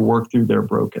have to work through their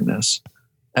brokenness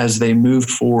as they move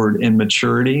forward in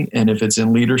maturity. And if it's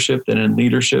in leadership, then in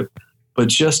leadership, but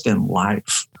just in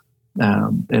life.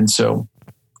 And so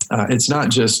it's not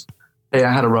just, hey,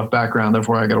 I had a rough background,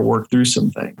 therefore I got to work through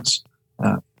some things.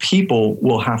 People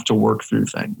will have to work through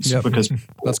things because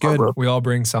that's good. We all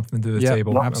bring something to the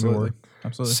table. Absolutely.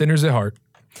 Sinners at heart.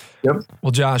 Yep.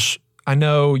 Well, Josh, I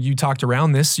know you talked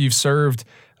around this. You've served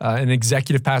an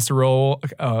executive pastor role,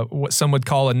 what some would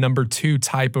call a number 2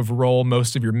 type of role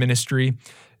most of your ministry.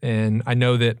 And I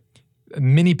know that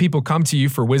many people come to you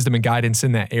for wisdom and guidance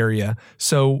in that area.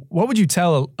 So what would you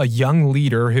tell a young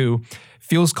leader who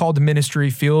feels called to ministry,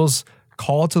 feels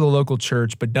called to the local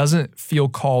church, but doesn't feel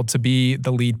called to be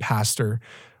the lead pastor?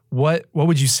 What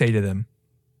would you say to them?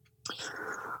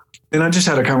 And I just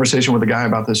had a conversation with a guy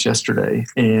about this yesterday.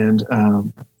 And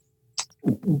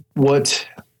what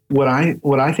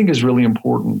I think is really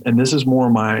important, and this is more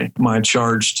my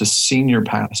charge to senior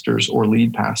pastors or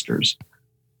lead pastors,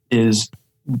 is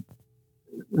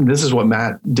this is what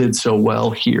Matt did so well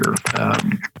here.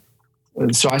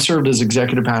 So I served as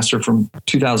executive pastor from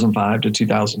 2005 to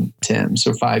 2010,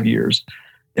 so 5 years.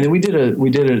 And then we did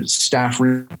a staff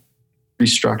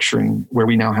restructuring where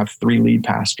we now have 3 lead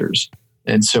pastors.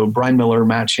 And so Brian Miller,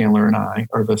 Matt Chandler, and I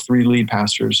are the 3 lead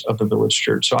pastors of the Village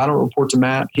Church. So I don't report to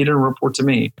Matt. He didn't report to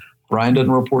me. Brian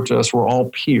doesn't report to us. We're all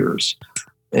peers.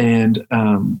 And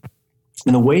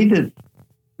the way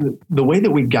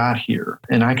that we got here,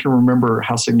 and I can remember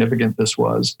how significant this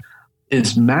was,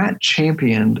 is Matt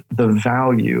championed the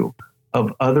value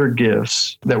of other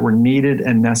gifts that were needed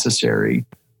and necessary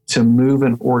to move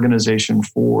an organization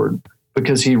forward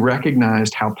because he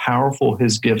recognized how powerful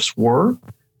his gifts were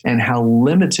and how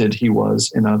limited he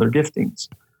was in other giftings.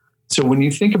 So when you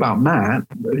think about Matt,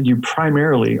 you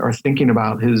primarily are thinking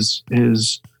about his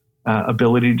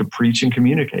ability to preach and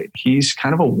communicate. He's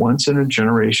kind of a once in a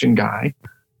generation guy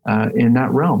in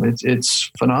that realm.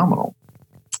 It's phenomenal.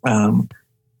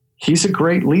 He's a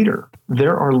great leader.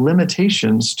 There are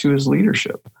limitations to his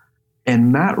leadership.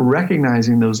 And Matt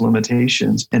recognizing those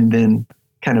limitations and then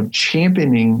kind of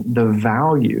championing the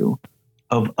value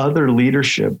of other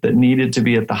leadership that needed to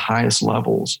be at the highest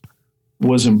levels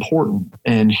was important.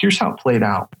 And here's how it played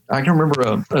out. I can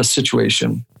remember a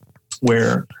situation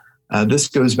where this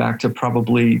goes back to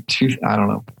probably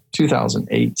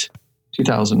 2008,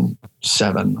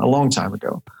 2007, a long time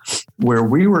ago, where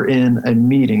we were in a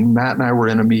meeting. Matt and I were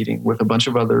in a meeting with a bunch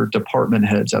of other department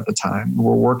heads at the time.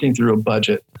 We're working through a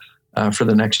budget for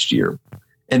the next year.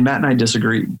 And Matt and I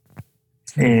disagreed.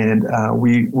 And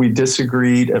we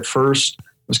disagreed at first.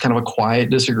 It was kind of a quiet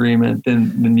disagreement.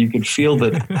 Then you could feel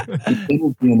that the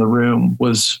energy in the room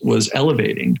was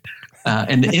elevating.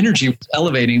 And the energy was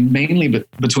elevating mainly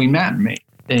between Matt and me.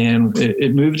 And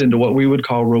it moved into what we would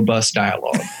call robust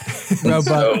dialogue.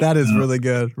 That is really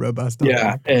good. Robust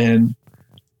dialogue. Yeah. And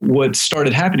what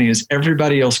started happening is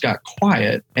everybody else got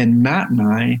quiet, and Matt and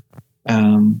I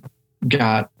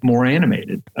got more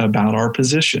animated about our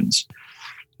positions.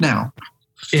 Now,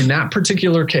 in that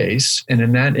particular case, and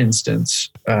in that instance,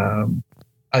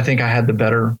 I think I had the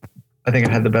better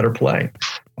play.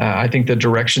 I think the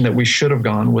direction that we should have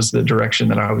gone was the direction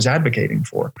that I was advocating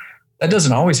for. That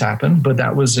doesn't always happen, but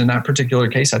that was in that particular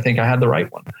case. I think I had the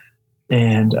right one,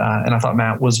 and I thought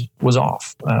Matt was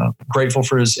off. Grateful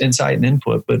for his insight and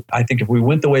input, but I think if we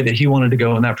went the way that he wanted to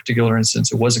go in that particular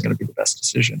instance, it wasn't going to be the best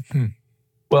decision.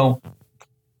 Well,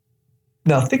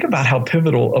 now think about how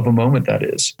pivotal of a moment that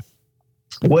is.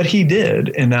 What he did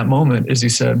in that moment is he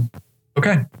said,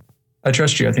 "Okay, I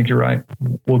trust you. I think you're right.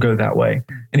 We'll go that way."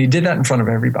 And he did that in front of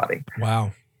everybody.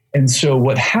 Wow. And so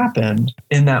what happened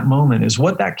in that moment is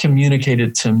what that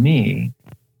communicated to me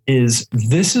is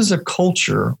this is a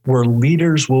culture where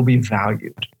leaders will be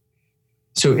valued.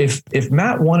 So if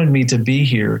Matt wanted me to be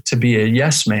here to be a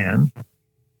yes man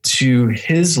to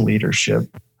his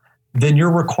leadership, then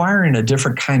you're requiring a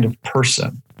different kind of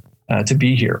person to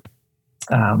be here.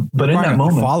 But in that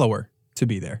moment, follower to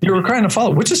be there. You're requiring a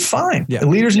follower, which is fine. Yeah.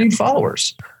 Leaders need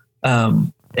followers.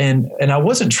 And I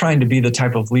wasn't trying to be the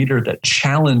type of leader that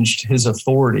challenged his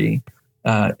authority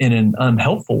in an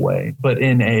unhelpful way, but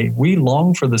in we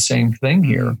long for the same thing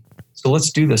here. So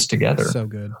let's do this together. So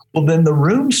good. Well, then the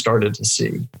room started to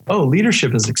see,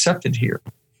 leadership is accepted here.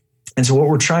 And so what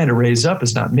we're trying to raise up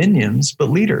is not minions, but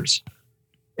leaders.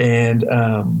 And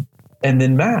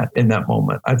then Matt, in that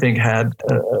moment, I think had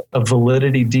a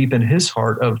validity deep in his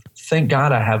heart of, thank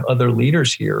God I have other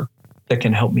leaders here that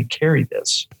can help me carry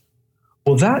this.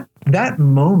 Well, that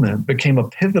moment became a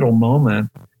pivotal moment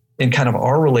in kind of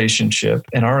our relationship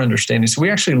and our understanding. So we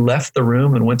actually left the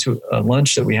room and went to a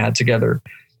lunch that we had together.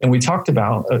 And we talked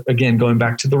about, again, going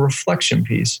back to the reflection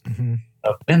piece. Mm-hmm.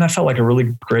 And that felt like a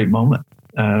really great moment.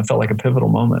 It felt like a pivotal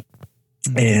moment.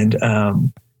 Mm-hmm.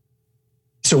 And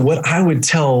so what I would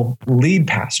tell lead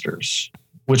pastors,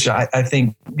 which I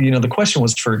think, the question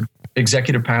was for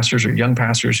executive pastors or young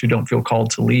pastors who don't feel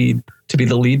called to lead, to be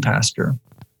the lead pastor.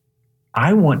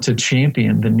 I want to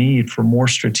champion the need for more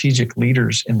strategic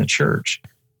leaders in the church.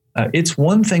 It's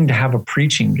one thing to have a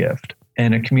preaching gift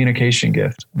and a communication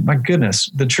gift. My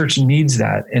goodness, the church needs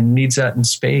that and needs that in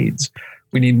spades.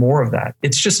 We need more of that.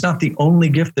 It's just not the only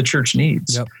gift the church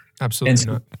needs. Yep, absolutely and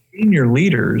so not. Senior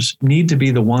leaders need to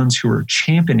be the ones who are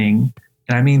championing,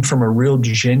 and I mean from a real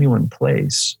genuine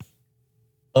place,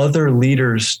 other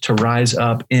leaders to rise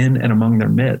up in and among their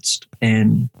midst,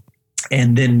 and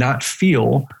then not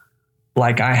feel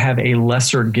like I have a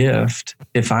lesser gift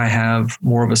if I have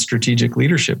more of a strategic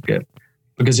leadership gift.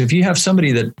 Because if you have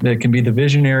somebody that can be the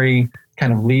visionary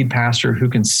kind of lead pastor who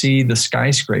can see the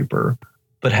skyscraper,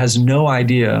 but has no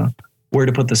idea where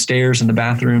to put the stairs and the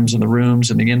bathrooms and the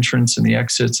rooms and the entrance and the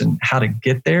exits and how to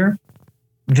get there,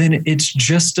 then it's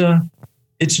just a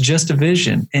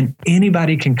vision, and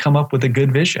anybody can come up with a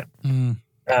good vision.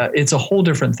 It's a whole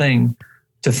different thing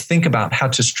to think about how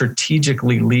to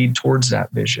strategically lead towards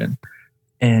that vision.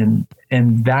 And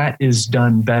that is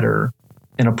done better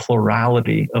in a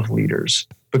plurality of leaders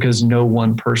because no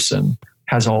one person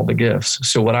has all the gifts.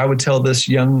 So what I would tell this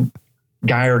young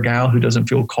guy or gal who doesn't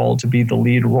feel called to be the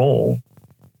lead role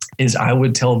is I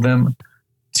would tell them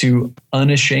to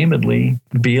unashamedly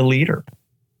be a leader.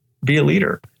 Be a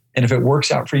leader. And if it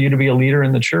works out for you to be a leader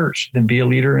in the church, then be a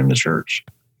leader in the church.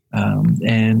 I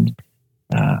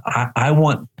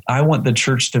want the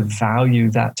church to value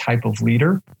that type of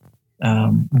leader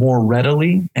more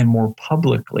readily and more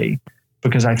publicly,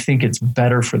 because I think it's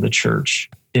better for the church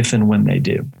if and when they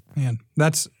do. Man,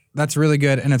 that's really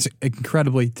good, and it's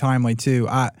incredibly timely too.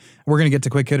 We're going to get to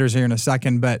quick hitters here in a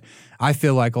second, but I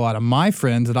feel like a lot of my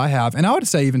friends that I have, and I would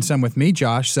say even some with me,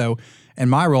 Josh, so in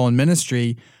my role in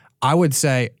ministry, I would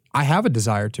say I have a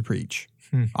desire to preach.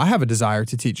 I have a desire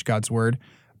to teach God's word,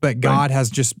 but God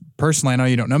has just personally, I know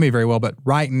you don't know me very well, but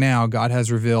right now God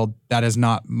has revealed that is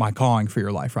not my calling for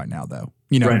your life right now, though.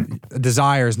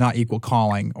 Desire is not equal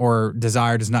calling, or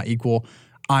desire does not equal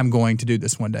I'm going to do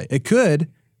this one day. It could,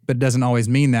 but it doesn't always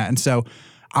mean that. And so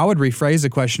I would rephrase the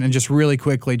question and just really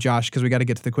quickly, Josh, because we got to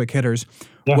get to the quick hitters.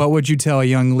 Yeah. What would you tell a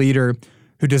young leader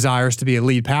who desires to be a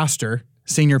lead pastor,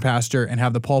 senior pastor, and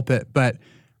have the pulpit, but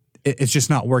it's just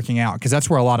not working out? Because that's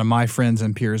where a lot of my friends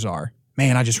and peers are.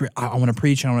 Man, I want to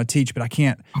preach and I want to teach, but I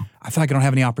can't. I feel like I don't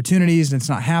have any opportunities and it's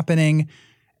not happening.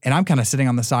 And I'm kind of sitting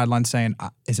on the sideline saying,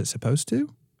 is it supposed to?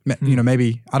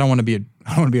 Maybe I don't want to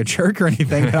be a jerk or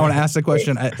anything, but I want to ask the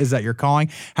question, is that your calling?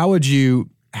 How would you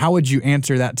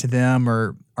answer that to them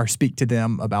or speak to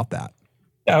them about that?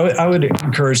 I would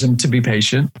encourage them to be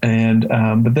patient, and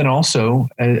but then also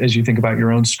as you think about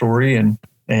your own story and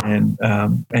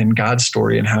God's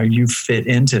story and how you fit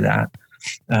into that,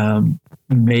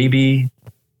 maybe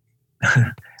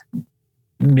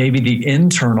the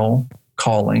internal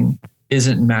calling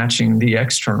isn't matching the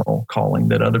external calling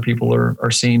that other people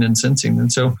are seeing and sensing,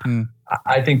 and so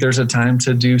I think there's a time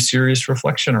to do serious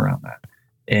reflection around that.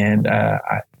 And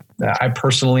I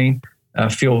personally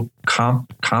feel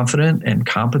confident and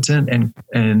competent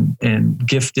and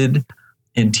gifted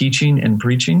in teaching and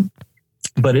preaching,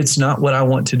 but it's not what I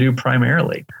want to do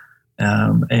primarily.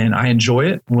 And I enjoy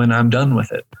it when I'm done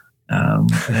with it.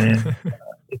 And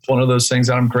it's one of those things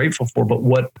that I'm grateful for,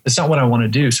 but it's not what I want to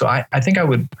do. So I think I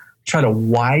would try to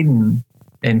widen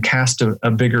and cast a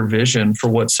bigger vision for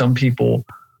what some people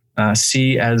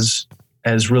see as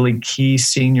really key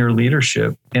senior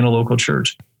leadership in a local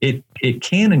church. It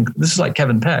can, this is like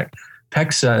Kevin Peck.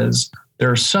 Peck says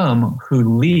there are some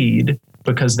who lead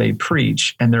because they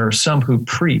preach, and there are some who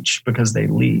preach because they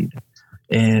lead.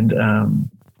 And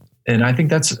I think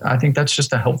that's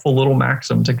just a helpful little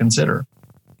maxim to consider.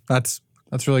 That's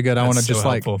really good. I want to just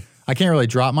helpful. I can't really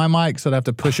drop my mic, so I'd have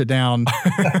to push it down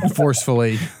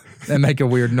forcefully. and make a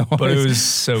weird noise. But it was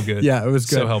so good. Yeah, it was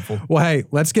good. So helpful. Well, hey,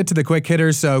 let's get to the quick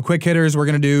hitters. So quick hitters, we're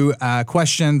going to do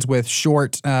questions with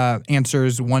short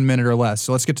answers, 1 minute or less.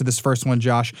 So let's get to this first one,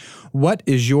 Josh. What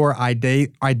is your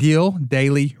ideal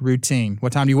daily routine?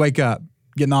 What time do you wake up,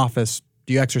 get in the office,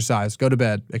 do you exercise, go to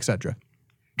bed, etc.?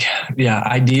 Yeah,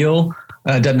 ideal.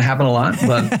 Doesn't happen a lot,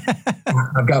 but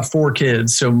I've got 4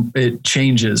 kids, so it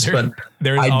changes. But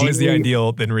there's always the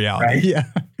ideal than reality. Right?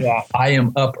 Yeah. I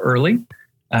am up early,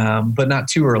 but not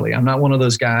too early. I'm not one of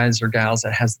those guys or gals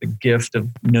that has the gift of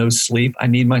no sleep. I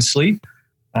need my sleep,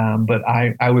 but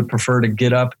I would prefer to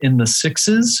get up in the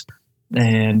 6s,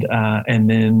 and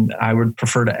then I would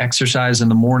prefer to exercise in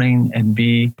the morning and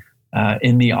be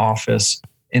in the office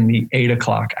in the 8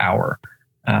 o'clock hour.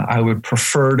 I would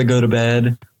prefer to go to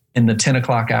bed in the 10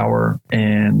 o'clock hour,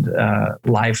 and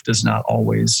life does not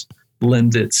always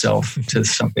lend itself to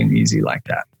something easy like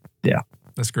that. Yeah.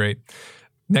 That's great.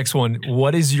 Next one.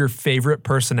 What is your favorite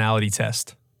personality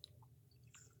test?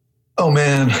 Oh,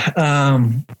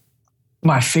 man.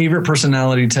 My favorite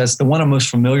personality test, the one I'm most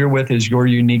familiar with, is Your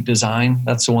Unique Design.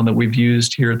 That's the one that we've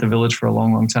used here at the Village for a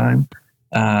long, long time.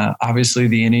 Obviously,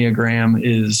 the Enneagram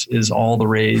is all the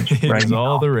rage right now.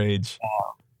 All the rage.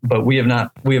 But we have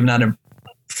not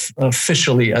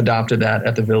officially adopted that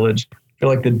at the Village. I feel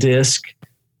like the DISC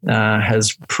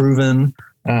has proven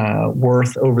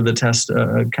worth over the test,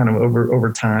 kind of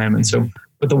over time. And so,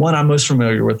 but the one I'm most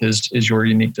familiar with is Your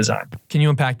Unique Design. Can you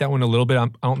unpack that one a little bit? I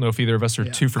don't know if either of us are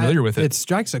too familiar with it. It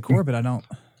strikes a chord, but I don't.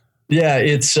 Yeah,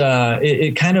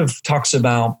 it kind of talks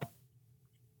about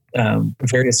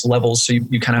various levels. So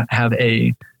you kind of have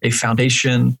a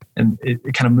foundation, and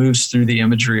it kind of moves through the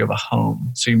imagery of a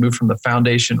home. So you move from the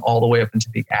foundation all the way up into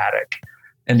the attic.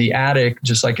 And the attic,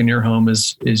 just like in your home,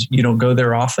 is you don't go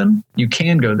there often. You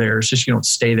can go there. It's just you don't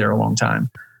stay there a long time.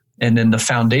 And then the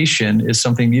foundation is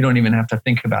something you don't even have to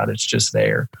think about. It's just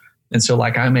there. And so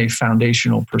like I'm a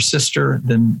foundational persister,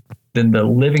 then the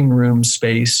living room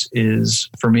space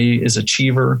for me is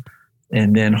achiever,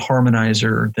 and then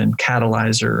harmonizer, then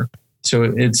catalyzer. So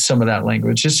it's some of that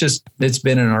language. It's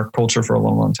been in our culture for a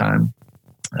long, long time.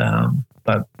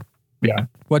 But yeah.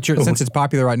 Since it's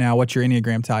popular right now, what's your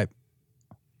Enneagram type?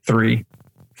 3.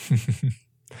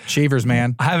 Achievers,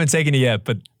 man. I haven't taken it yet,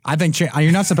 but I think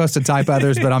you're not supposed to type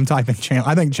others, but I'm typing Chandler.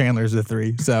 I think Chandler's a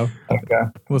 3. So okay.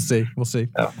 We'll see.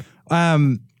 Yeah.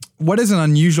 What is an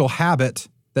unusual habit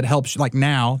that helps, like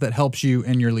now, that helps you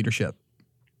in your leadership?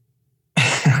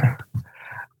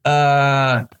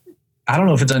 I don't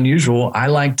know if it's unusual. I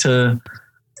like to,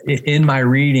 in my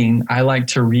reading, I like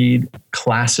to read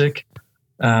classic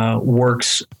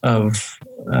works of,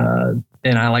 and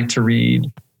I like to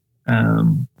read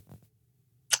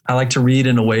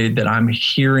in a way that I'm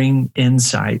hearing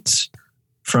insights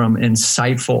from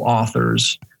insightful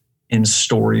authors in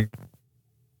story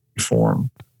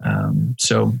form.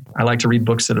 So I like to read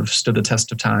books that have stood the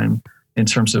test of time in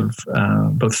terms of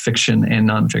both fiction and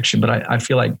nonfiction. But I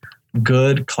feel like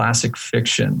good classic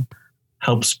fiction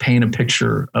helps paint a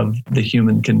picture of the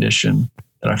human condition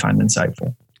that I find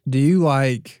insightful. Do you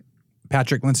like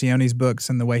Patrick Lencioni's books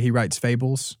and the way he writes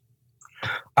fables?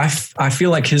 I feel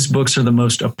like his books are the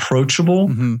most approachable,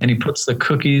 and he puts the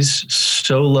cookies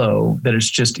so low that it's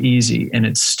just easy and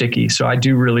it's sticky. So I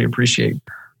do really appreciate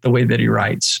the way that he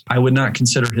writes. I would not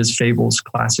consider his fables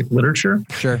classic literature.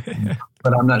 Sure.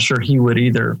 But I'm not sure he would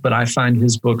either. But I find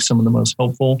his books some of the most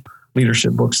helpful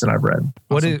leadership books that I've read.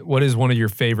 What is one of your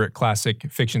favorite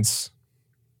classic fictions?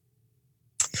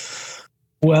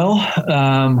 Well,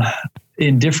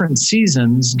 in different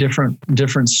seasons,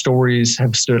 different stories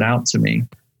have stood out to me.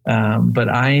 But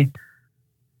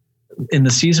in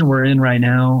the season we're in right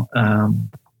now,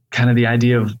 kind of the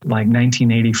idea of like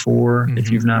 1984, if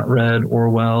you've not read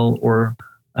Orwell or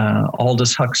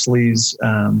Aldous Huxley's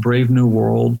Brave New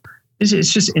World,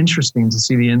 it's just interesting to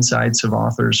see the insights of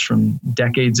authors from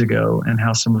decades ago and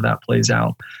how some of that plays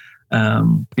out.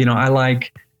 I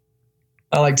like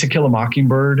To Kill a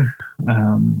Mockingbird.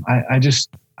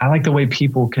 I like the way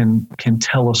people can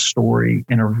tell a story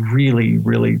in a really,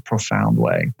 really profound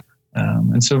way.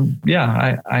 And so,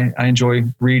 yeah, I enjoy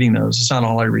reading those. It's not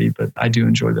all I read, but I do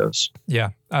enjoy those. Yeah,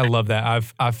 I love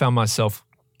that. I've found myself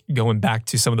going back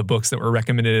to some of the books that were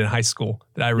recommended in high school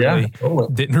that I really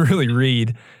didn't really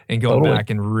read, and going back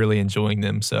and really enjoying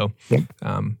them. So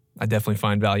I definitely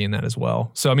find value in that as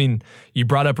well. So, I mean, you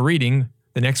brought up reading.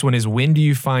 The next one is, when do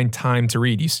you find time to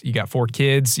read? You got 4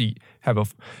 kids. You have a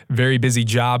very busy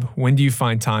job. When do you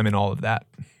find time in all of that?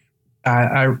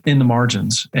 I in the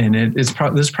margins, and this is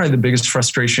probably the biggest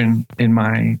frustration in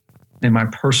my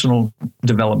personal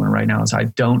development right now, is I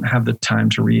don't have the time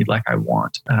to read like I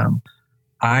want.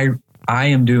 I I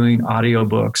am doing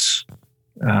audiobooks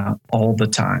all the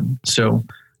time. So,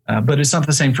 but it's not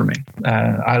the same for me.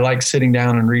 I like sitting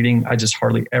down and reading. I just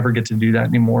hardly ever get to do that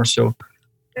anymore. So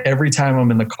every time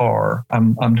I'm in the car,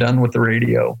 I'm done with the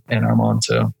radio and I'm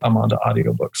onto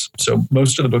audiobooks. So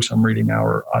most of the books I'm reading now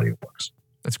are audiobooks.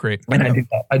 That's great. And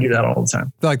I do that all the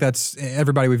time. I feel like that's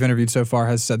everybody we've interviewed so far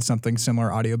has said something similar.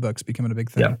 Audiobooks becoming a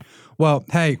big thing. Yeah. Well,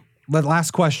 hey,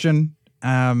 last question.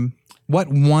 What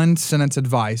one sentence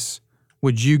advice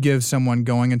would you give someone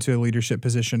going into a leadership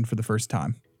position for the first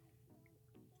time?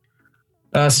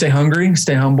 Stay hungry,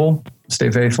 stay humble, stay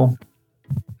faithful.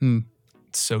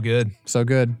 So good. So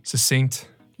good. Succinct,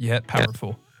 yet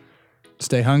powerful.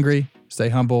 Stay hungry, stay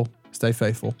humble, stay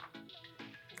faithful.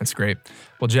 That's great.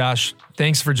 Well, Josh,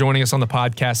 thanks for joining us on the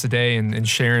podcast today and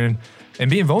sharing and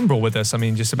being vulnerable with us. I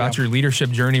mean, just about your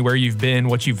leadership journey, where you've been,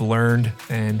 what you've learned,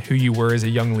 and who you were as a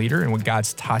young leader and what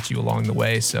God's taught you along the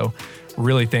way. So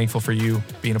really thankful for you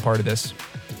being a part of this.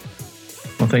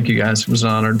 Well, thank you guys. It was an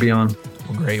honor to be on.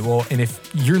 Well, great. Well, and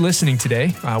if you're listening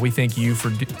today, we thank you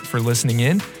for listening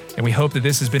in. And we hope that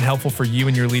this has been helpful for you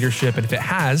and your leadership. And if it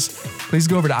has, please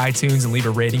go over to iTunes and leave a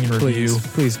rating and review.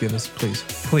 Please give us,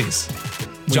 please.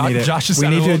 Josh is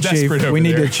sounding a little desperate over there. We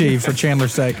need to achieve for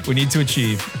Chandler's sake. We need to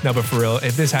achieve. No, but for real,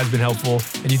 if this has been helpful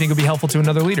and you think it'll be helpful to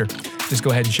another leader, just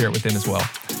go ahead and share it with them as well.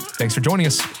 Thanks for joining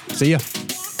us. See ya.